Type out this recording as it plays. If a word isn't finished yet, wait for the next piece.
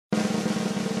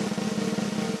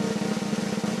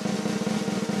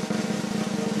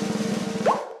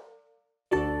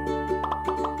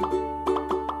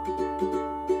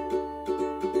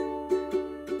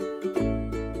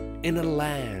In a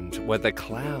land where the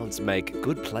clouds make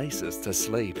good places to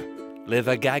sleep, live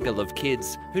a gaggle of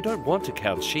kids who don't want to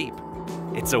count sheep.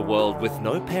 It's a world with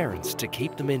no parents to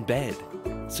keep them in bed,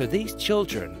 so these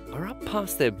children are up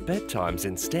past their bedtimes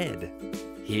instead.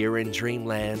 Here in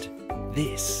Dreamland,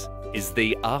 this is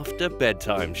the After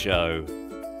Bedtime Show.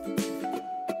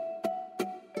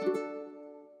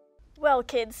 Well,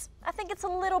 kids, I think it's a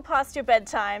little past your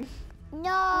bedtime.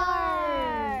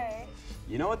 No!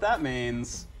 You know what that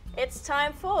means. It's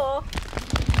time for...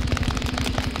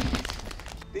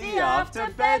 The After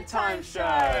Bedtime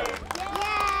Show!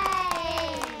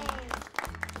 Yay!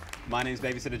 My name's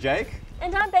Babysitter Jake.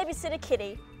 And I'm Babysitter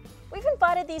Kitty. We've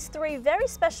invited these three very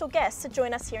special guests to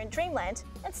join us here in Dreamland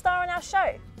and star in our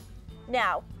show.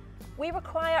 Now, we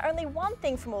require only one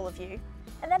thing from all of you,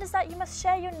 and that is that you must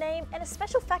share your name and a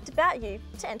special fact about you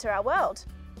to enter our world.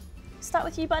 Start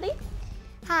with you, buddy.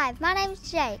 Hi, my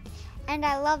name's Jake, and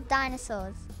I love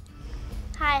dinosaurs.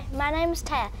 Hi, my name's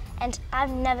Tayah, and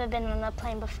I've never been on a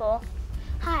plane before.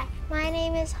 Hi, my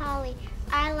name is Harley.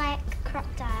 I like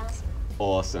crocodiles.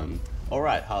 Awesome. All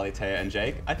right, Harley, Tayah, and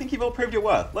Jake, I think you've all proved your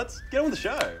worth. Let's get on with the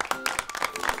show.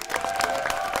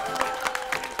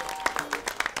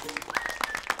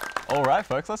 All right,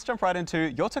 folks, let's jump right into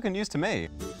Your Token News to Me.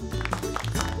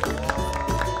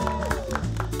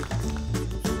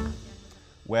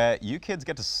 Where you kids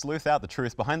get to sleuth out the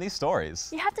truth behind these stories.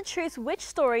 You have to choose which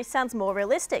story sounds more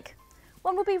realistic.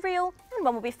 One will be real and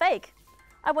one will be fake.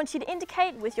 I want you to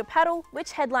indicate with your paddle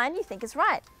which headline you think is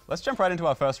right. Let's jump right into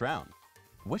our first round.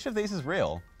 Which of these is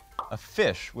real? A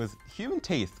fish with human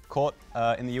teeth caught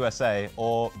in the USA,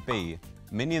 or B,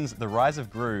 Minions The Rise of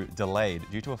Gru delayed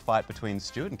due to a fight between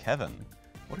Stuart and Kevin?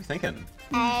 What are you thinking?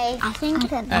 A. I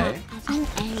think A? I think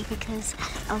A because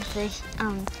of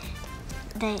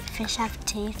the fish have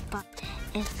teeth, but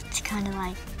it's kind of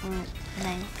like no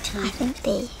teeth. I think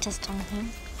B. Just on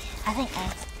him. I think A.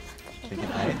 Thinking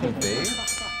A, think B?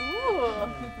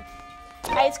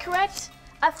 Ooh. A is correct.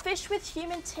 A fish with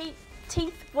human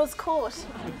teeth was caught.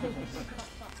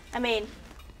 I mean,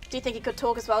 do you think it could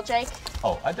talk as well, Jake?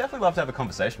 Oh, I'd definitely love to have a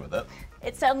conversation with it.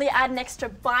 It certainly add an extra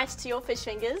bite to your fish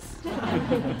fingers.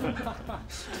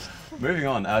 Moving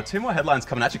on, two more headlines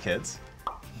coming at you, kids.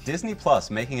 Disney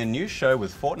Plus making a new show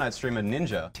with Fortnite streamer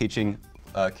Ninja teaching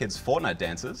kids Fortnite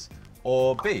dances,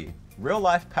 or B,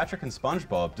 real-life Patrick and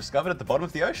SpongeBob discovered at the bottom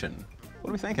of the ocean. What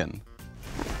are we thinking?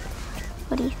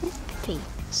 What do you think? B.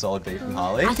 Solid B from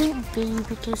Harley. I think B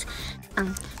because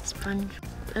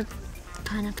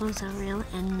pineapples are real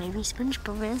and maybe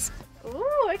SpongeBob is.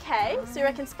 Ooh, okay. So you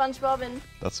reckon SpongeBob and...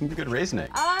 That's some good reasoning.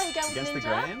 Ah, you going with Against the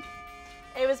Ninja? grain?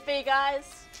 It was B,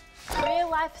 guys. Real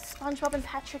life SpongeBob and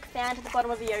Patrick found at the bottom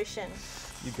of the ocean.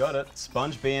 You got it.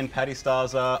 Sponge B and Patty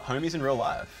Stars are homies in real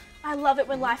life. I love it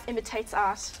when life imitates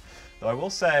art. Though I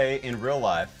will say, in real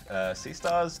life, sea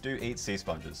stars do eat sea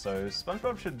sponges, so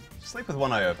SpongeBob should sleep with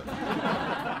one eye open.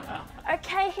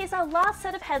 Okay, here's our last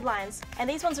set of headlines, and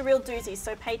these ones are real doozies,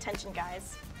 so pay attention,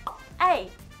 guys. A.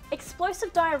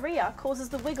 Explosive diarrhea causes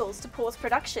the Wiggles to pause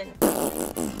production.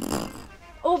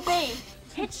 Or B.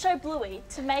 Hit show Bluey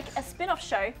to make a spin-off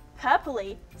show,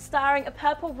 Purpley, starring a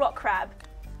purple rock crab.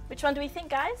 Which one do we think,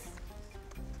 guys?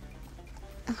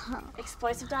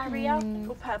 Explosive diarrhea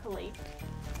or Purpley?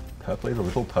 Purpley, the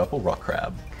little purple rock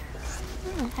crab.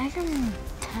 I reckon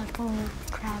purple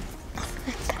crab.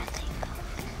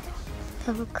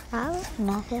 Purple crab?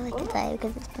 No, I feel like it's A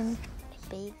because it's been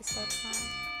B this whole time.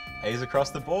 A's across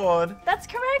the board. That's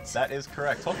correct. That is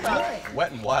correct. Talk about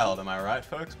wet and wild, am I right,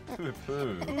 folks? Poo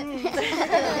poo.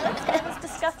 Let's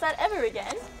discuss that ever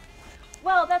again.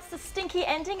 Well, that's the stinky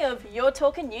ending of Your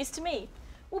Talking News to Me.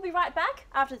 We'll be right back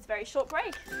after this very short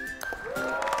break.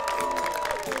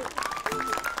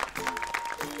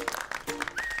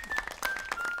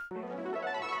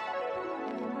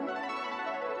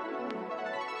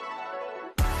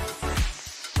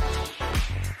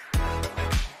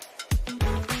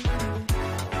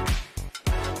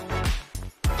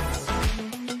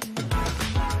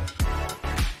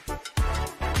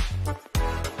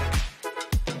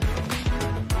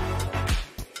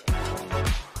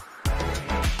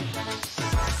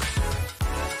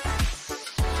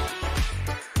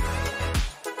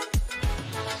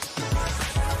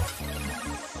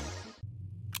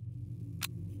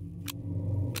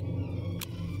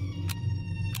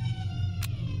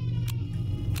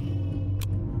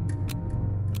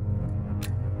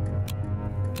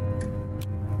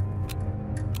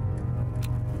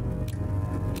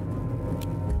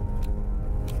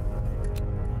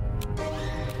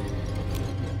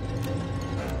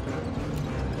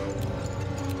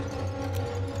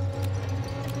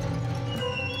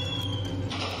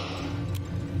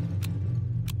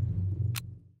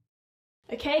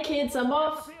 Okay, kids, I'm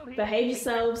off. Behave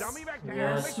yourselves.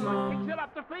 Yes, Mum.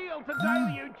 Up the field to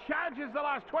debut, charges the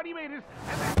last 20 metres.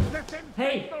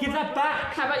 Hey, give that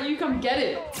back! How about you come get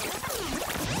it?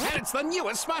 And it's the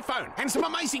newest smartphone. And some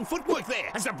amazing footwork there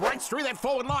as it breaks through that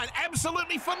forward line.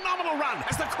 Absolutely phenomenal run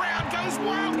as the crowd goes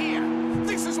wild here.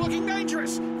 This is looking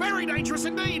dangerous. Very dangerous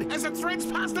indeed as it threads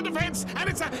past the defence. And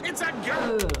it's a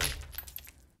go.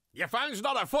 Your phone's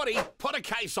not a footy. Put a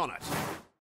case on it.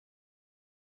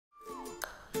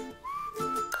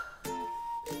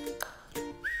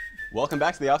 Welcome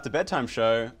back to the After Bedtime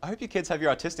Show. I hope you kids have your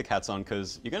artistic hats on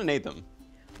because you're going to need them.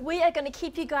 We are going to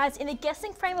keep you guys in a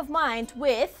guessing frame of mind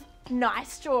with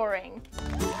nice drawing.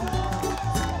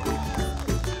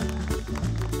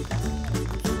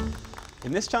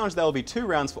 In this challenge, there will be 2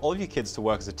 rounds for all of you kids to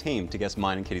work as a team to guess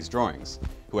mine and Kitty's drawings.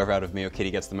 Whoever out of me or Kitty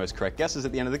gets the most correct guesses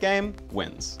at the end of the game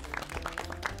wins.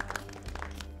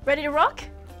 Ready to rock?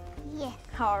 Yeah.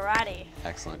 Alrighty.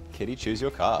 Excellent. Kitty, choose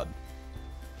your card.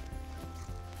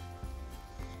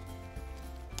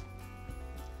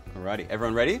 Alrighty,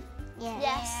 everyone ready?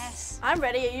 Yes. I'm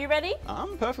ready. Are you ready?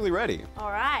 I'm perfectly ready. All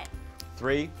right.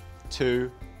 3,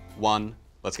 2, 1,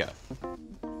 let's go.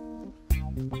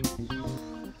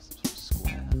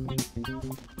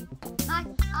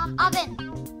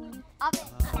 Oven.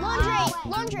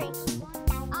 Laundry.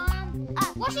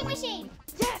 Washing machine.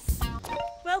 Yes.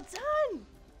 Well done.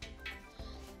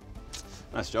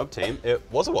 Nice job, team. It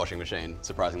was a washing machine,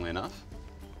 surprisingly enough.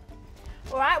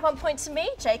 All right, 1 point to me.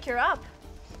 Jake, you're up.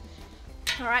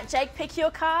 All right, Jake, pick your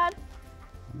card.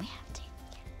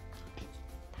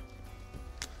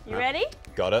 You ready?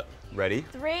 Got it. Ready?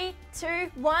 3,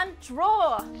 2, 1,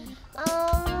 draw.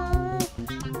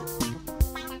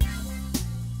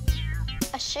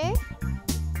 A shoe.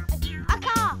 A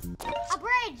car. A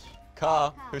bridge.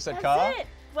 Car. Who said car? That's it.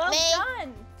 Well Me.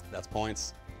 done. That's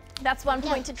points. That's 1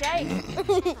 point to Jake.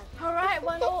 All right,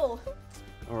 1-1.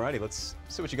 Alrighty, let's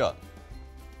see what you got.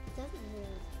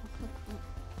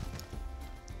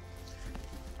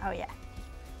 Oh, yeah.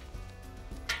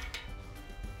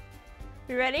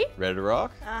 You ready? Ready to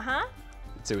rock? Uh-huh.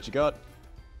 Let's see what you got.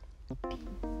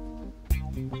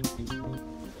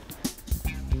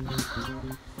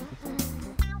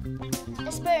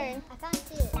 A spoon. I can't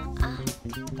see it.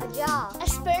 A jar. A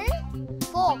spoon.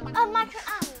 Fork. Oh,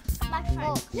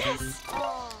 microphone. Yes.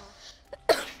 Oh.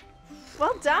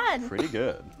 Well done. Pretty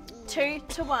good. 2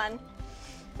 to 1.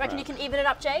 Reckon you can even it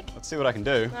up, Jake? Let's see what I can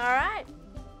do. All right.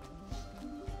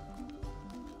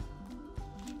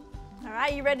 All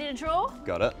right, you ready to draw?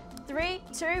 Got it. 3,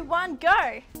 2, 1, go.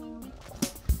 A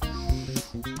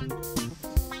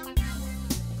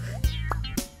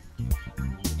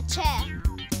chair.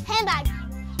 Handbag.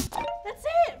 That's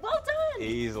it. Well done.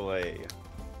 Easily.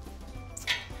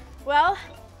 Well,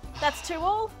 that's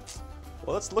 2-2.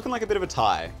 Well, it's looking like a bit of a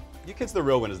tie. You kids are the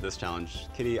real winners of this challenge.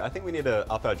 Kitty, I think we need to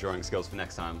up our drawing skills for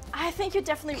next time. I think you're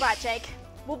definitely right, Jake.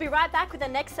 We'll be right back with our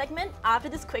next segment after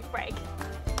this quick break.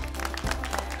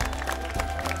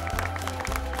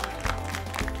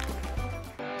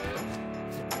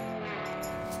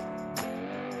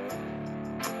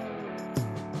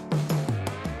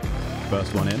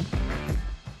 First one in.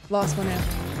 Last one out.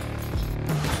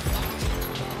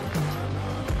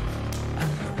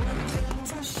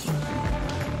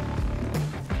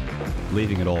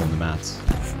 Leaving it all on the mats.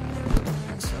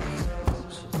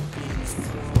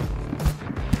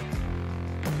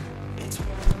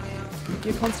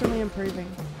 You're constantly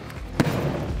improving.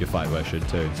 Your fight wear should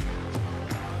too.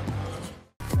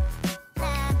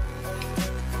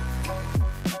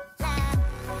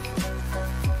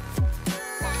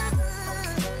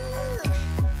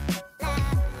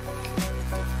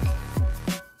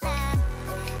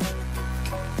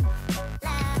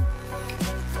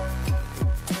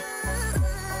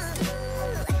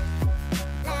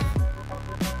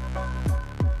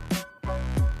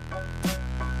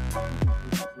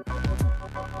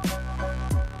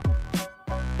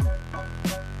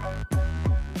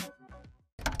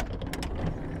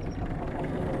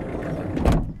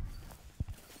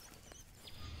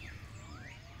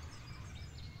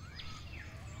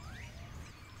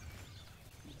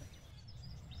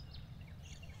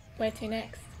 Where to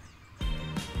next?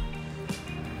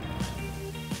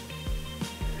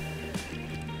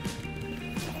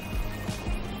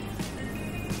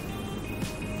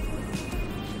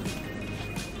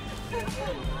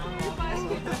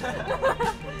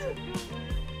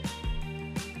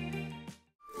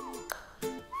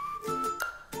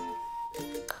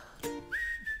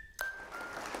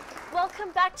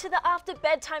 Welcome back to the After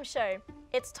Bedtime Show.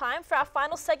 It's time for our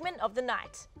final segment of the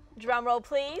night. Drum roll,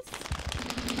 please.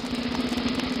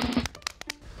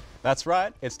 That's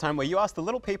right. It's time where you ask the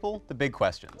little people the big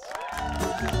questions.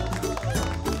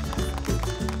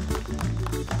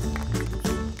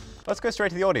 Let's go straight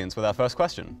to the audience with our first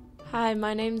question. Hi,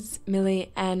 my name's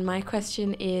Millie, and my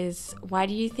question is, why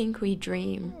do you think we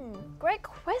dream? Great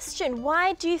question.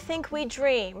 Why do you think we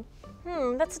dream?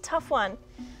 That's a tough one.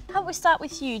 How about we start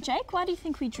with you, Jake? Why do you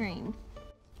think we dream?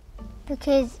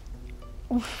 Because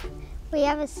we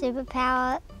have a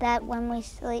superpower that when we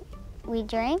sleep, we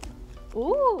dream.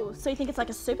 Ooh, so you think it's like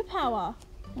a superpower?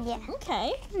 Yeah.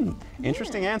 Okay.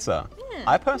 Interesting answer. Yeah.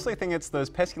 I personally think it's those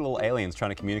pesky little aliens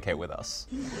trying to communicate with us.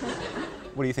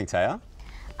 What do you think, Tayah?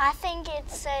 I think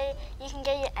it's so you can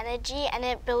get your energy and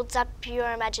it builds up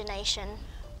your imagination.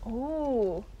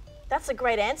 Ooh, that's a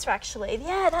great answer, actually.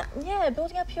 Yeah,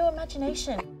 building up your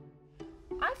imagination.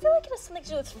 I feel like it has something to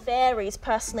do with fairies,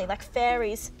 personally. Like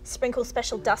fairies sprinkle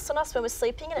special dust on us when we're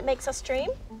sleeping and it makes us dream.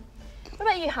 What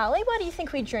about you, Harley? Why do you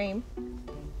think we dream?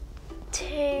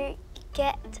 To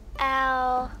get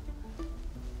our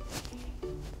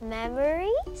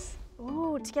memories.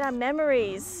 Ooh, to get our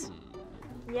memories.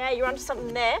 Yeah, you're onto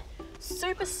something there.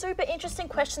 Super, super interesting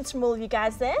questions from all of you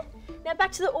guys there. Now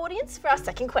back to the audience for our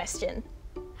second question.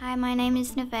 Hi, my name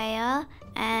is Nevaeh,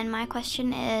 and my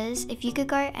question is, if you could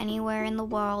go anywhere in the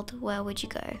world, where would you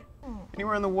go?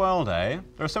 Anywhere in the world, eh?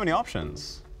 There are so many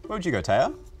options. Where would you go,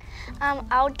 Tayah?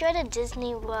 I would go to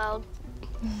Disney World.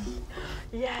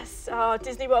 Yes,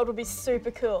 Disney World would be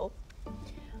super cool.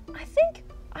 I think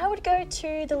I would go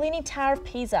to the Leaning Tower of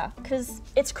Pisa because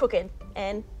it's crooked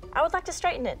and I would like to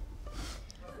straighten it.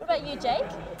 What about you, Jake?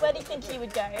 Where do you think you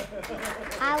would go?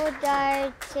 I would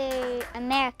go to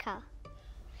America.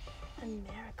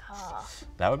 America.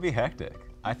 That would be hectic.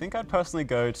 I think I'd personally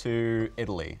go to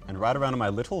Italy and ride around on my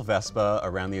little Vespa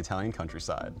around the Italian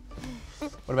countryside.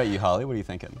 What about you, Harley? What are you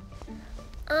thinking?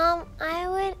 I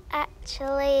would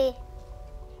actually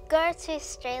go to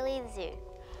Australia Zoo.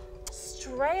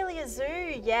 Australia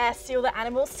Zoo, yeah. See all the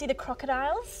animals, see the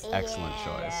crocodiles? Excellent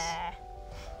choice. Yeah.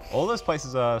 All those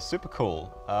places are super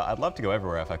cool. I'd love to go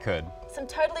everywhere if I could. Some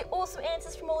totally awesome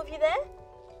answers from all of you there.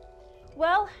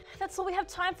 Well, that's all we have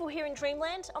time for here in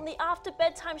Dreamland on the After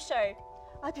Bedtime Show.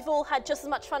 I hope you've all had just as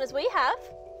much fun as we have.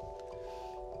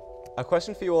 Our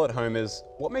question for you all at home is,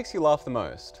 what makes you laugh the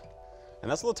most? And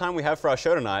that's all the time we have for our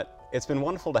show tonight. It's been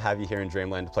wonderful to have you here in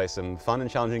Dreamland to play some fun and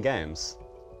challenging games.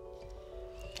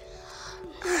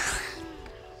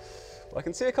 Well, I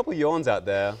can see a couple yawns out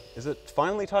there. Is it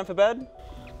finally time for bed?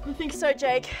 I think so,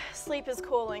 Jake. Sleep is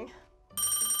calling.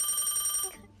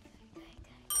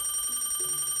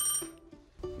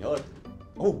 Hello.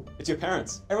 Oh, it's your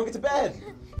parents. Everyone get to bed.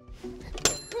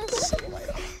 See you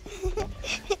later.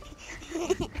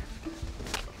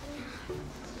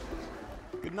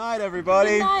 Good night,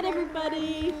 everybody. Good night,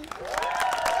 everybody.